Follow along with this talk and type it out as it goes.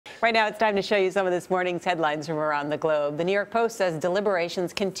Right now, it's time to show you some of this morning's headlines from around the globe. The New York Post says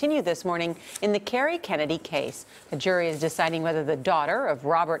deliberations continue this morning in the Kerry Kennedy case. The jury is deciding whether the daughter of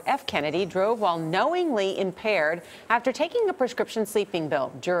Robert F. Kennedy drove while knowingly impaired after taking a prescription sleeping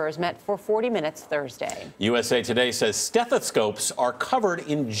pill. Jurors met for 40 minutes Thursday. USA Today says stethoscopes are covered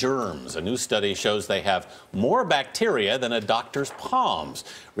in germs. A new study shows they have more bacteria than a doctor's palms.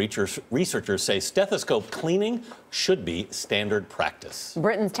 Researchers say stethoscope cleaning should be standard practice.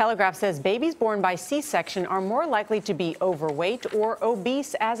 Britain's Telegraph says babies born by C-section are more likely to be overweight or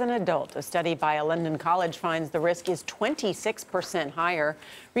obese as an adult. A study by a London college finds the risk is 26% higher.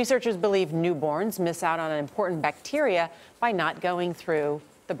 Researchers believe newborns miss out on an important bacteria by not going through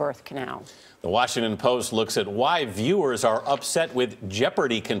the birth canal. The Washington Post looks at why viewers are upset with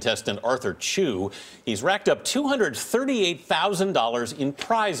Jeopardy contestant Arthur Chu. He's racked up $238,000 in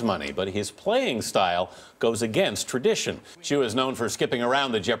prize money, but his playing style goes against tradition. Chu is known for skipping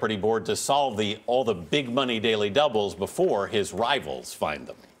around the Jeopardy board to solve all the big money daily doubles before his rivals find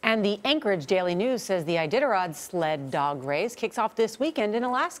them. And the Anchorage Daily News says the Iditarod sled dog race kicks off this weekend in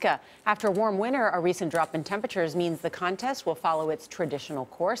Alaska. After a warm winter, a recent drop in temperatures means the contest will follow its traditional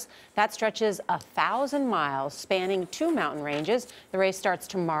course. That stretches 1,000 miles, spanning 2 mountain ranges. The race starts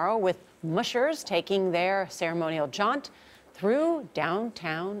tomorrow with mushers taking their ceremonial jaunt through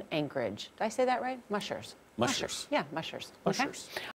downtown Anchorage. Did I say that right? Mushers. Mushers. Yeah, mushers. Mushers. Okay.